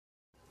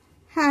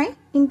Hi,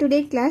 in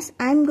today's class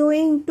I am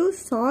going to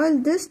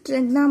solve this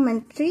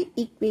trigonometry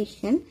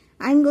equation.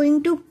 I am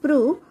going to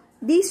prove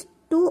these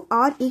two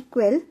are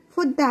equal.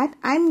 For that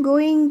I am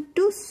going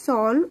to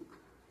solve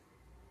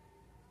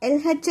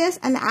LHS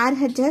and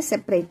RHS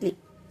separately.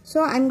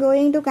 So I am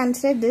going to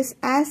consider this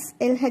as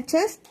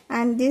LHS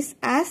and this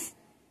as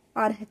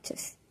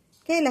RHS.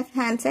 Okay, left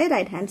hand side,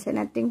 right hand side,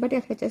 nothing but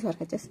LHS or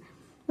RHS.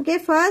 Okay,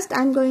 first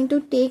I am going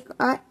to take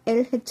a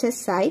LHS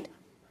side.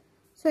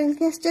 So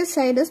LHS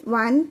side is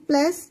 1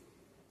 plus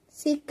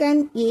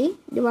secant A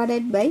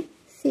divided by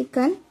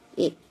secant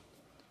A,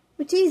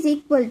 which is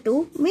equal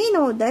to, we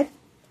know that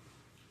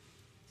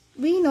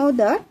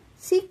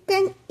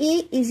secant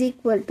A is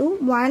equal to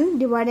 1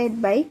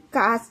 divided by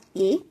cos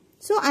A.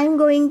 So I am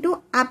going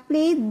to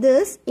apply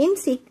this in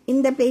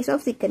the place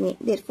of secant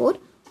A. Therefore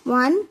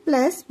 1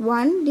 plus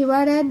 1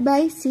 divided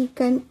by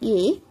secant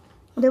A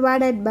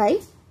divided by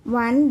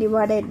 1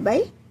 divided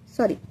by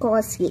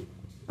cos A.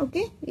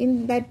 Okay,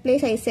 in that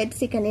place I said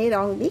secant A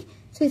wrongly,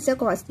 so it's a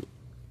cos A.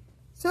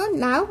 So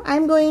now I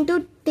am going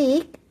to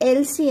take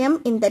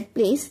LCM in that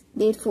place.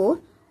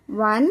 Therefore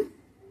 1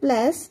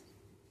 plus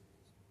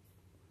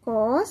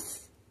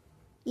cos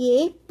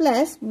A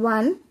plus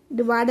 1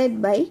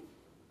 divided by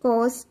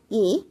cos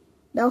A,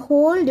 the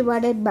whole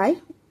divided by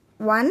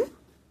 1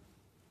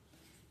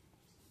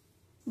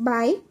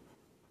 by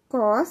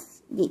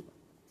cos A,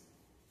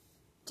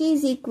 which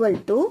is equal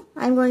to,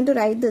 I am going to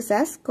write this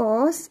as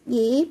cos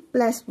A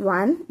plus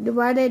 1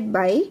 divided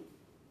by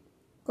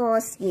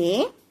cos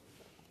A.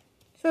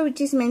 So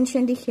which is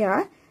mentioned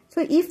here.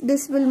 So if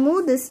this will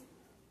move this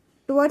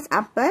towards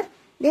upper,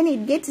 then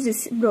it gets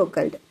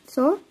reciprocal.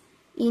 So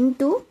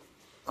into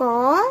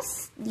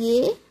cos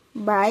A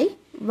by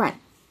 1.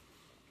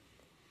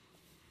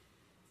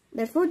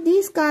 Therefore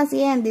this cos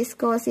A and this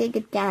cos A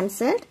get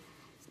cancelled.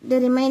 The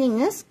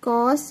remaining is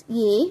cos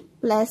A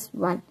plus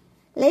 1.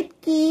 Let's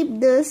keep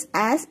this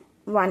as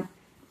 1.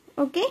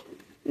 Okay.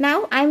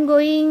 Now I am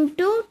going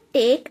to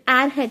take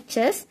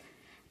RHS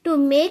to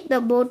make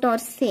the both are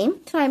same.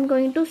 So I am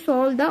going to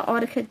solve the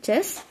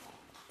RHS.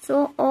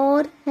 So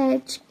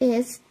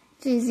RHS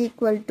is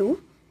equal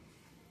to,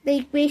 the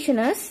equation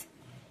is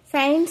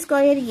sin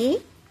square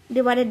A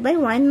divided by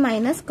 1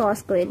 minus cos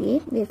square A.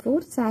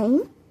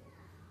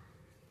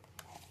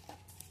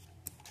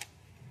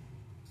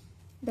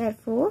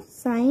 Therefore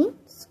sin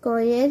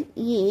square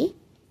A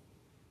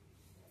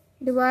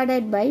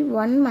divided by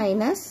 1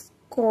 minus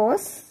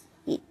cos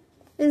A.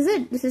 Is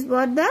it? This is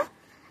what the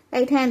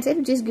right hand side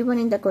which is given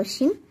in the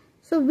question.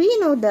 So we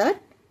know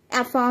that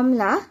a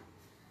formula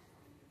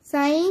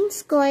sin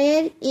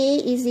square A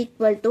is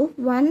equal to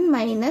 1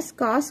 minus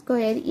cos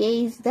square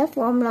A is the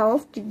formula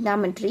of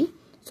trigonometry.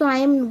 So I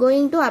am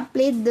going to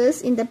apply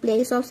this in the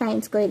place of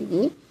sin square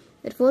A.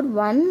 Therefore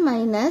 1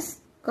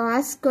 minus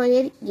cos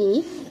square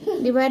A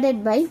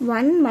divided by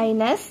 1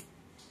 minus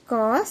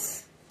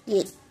cos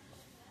A.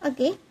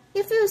 Okay.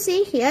 If you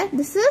see here,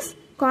 this is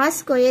cos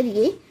square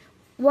A.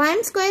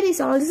 1 square is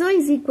also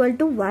is equal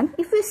to 1.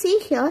 If you see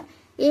here,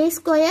 A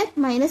square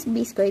minus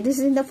B square. This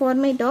is in the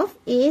format of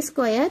A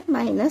square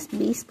minus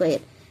B square,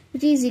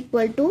 which is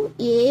equal to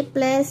A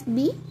plus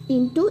B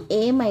into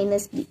A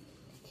minus B.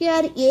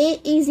 Here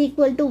A is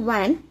equal to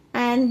 1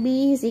 and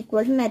B is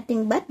equal to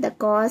nothing but the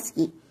cos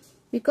A.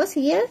 Because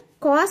here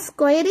cos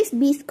square is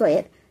B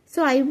square.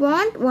 So I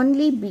want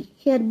only B.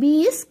 Here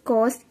B is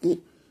cos A.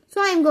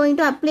 So I am going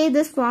to apply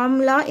this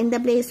formula in the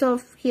place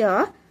of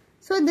here.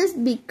 So this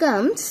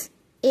becomes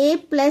A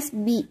plus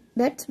B.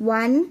 That's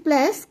 1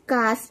 plus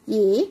cos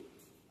A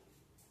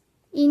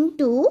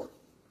into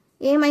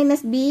A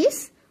minus B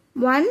is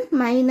 1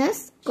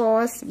 minus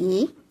cos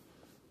A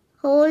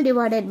whole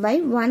divided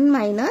by 1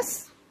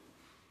 minus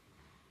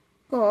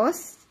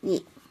cos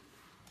A.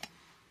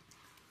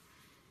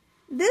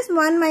 This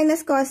 1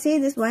 minus cos A,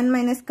 this 1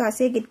 minus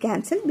cos A get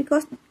cancelled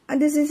because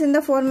this is in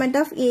the format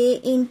of A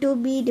into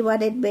B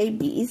divided by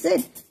B, is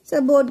it?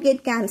 So both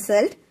get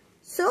cancelled.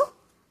 So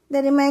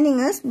the remaining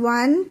is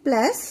 1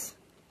 plus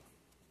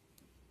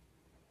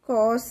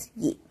cos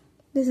A.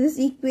 This is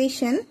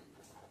equation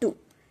 2.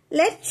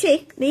 Let's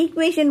check the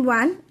equation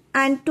 1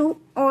 and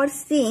 2 are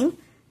same.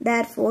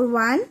 Therefore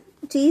 1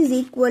 which is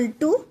equal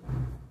to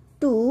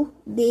 2.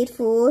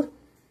 Therefore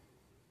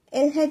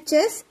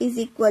LHS is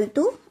equal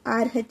to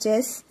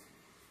RHS.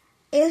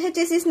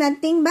 LHS is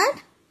nothing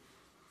but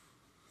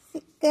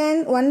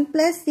secant 1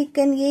 plus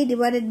secant A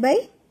divided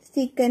by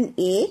secant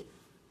A.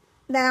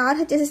 The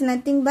RHS is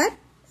nothing but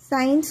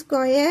sin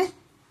square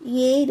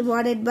A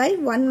divided by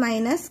 1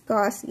 minus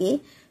cos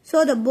A.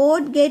 So the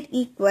both get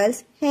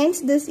equals.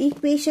 Hence this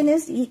equation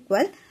is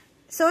equal.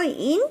 So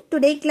in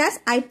today's class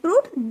I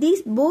proved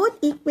these both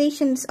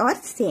equations are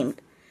same.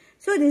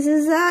 So this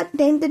is a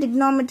 10th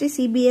trigonometry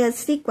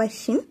CBSE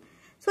question.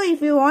 So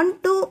if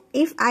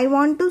I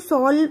want to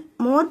solve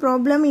more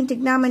problem in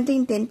trigonometry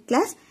in 10th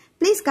class,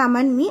 please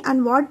comment me,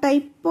 and what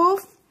type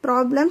of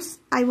problems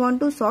I want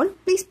to solve,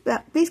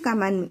 please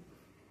comment me.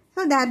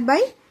 So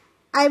thereby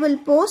I will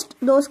post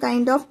those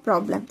kind of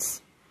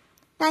problems.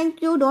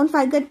 Thank you. Don't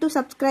forget to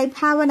subscribe.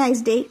 Have a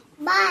nice day.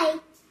 Bye.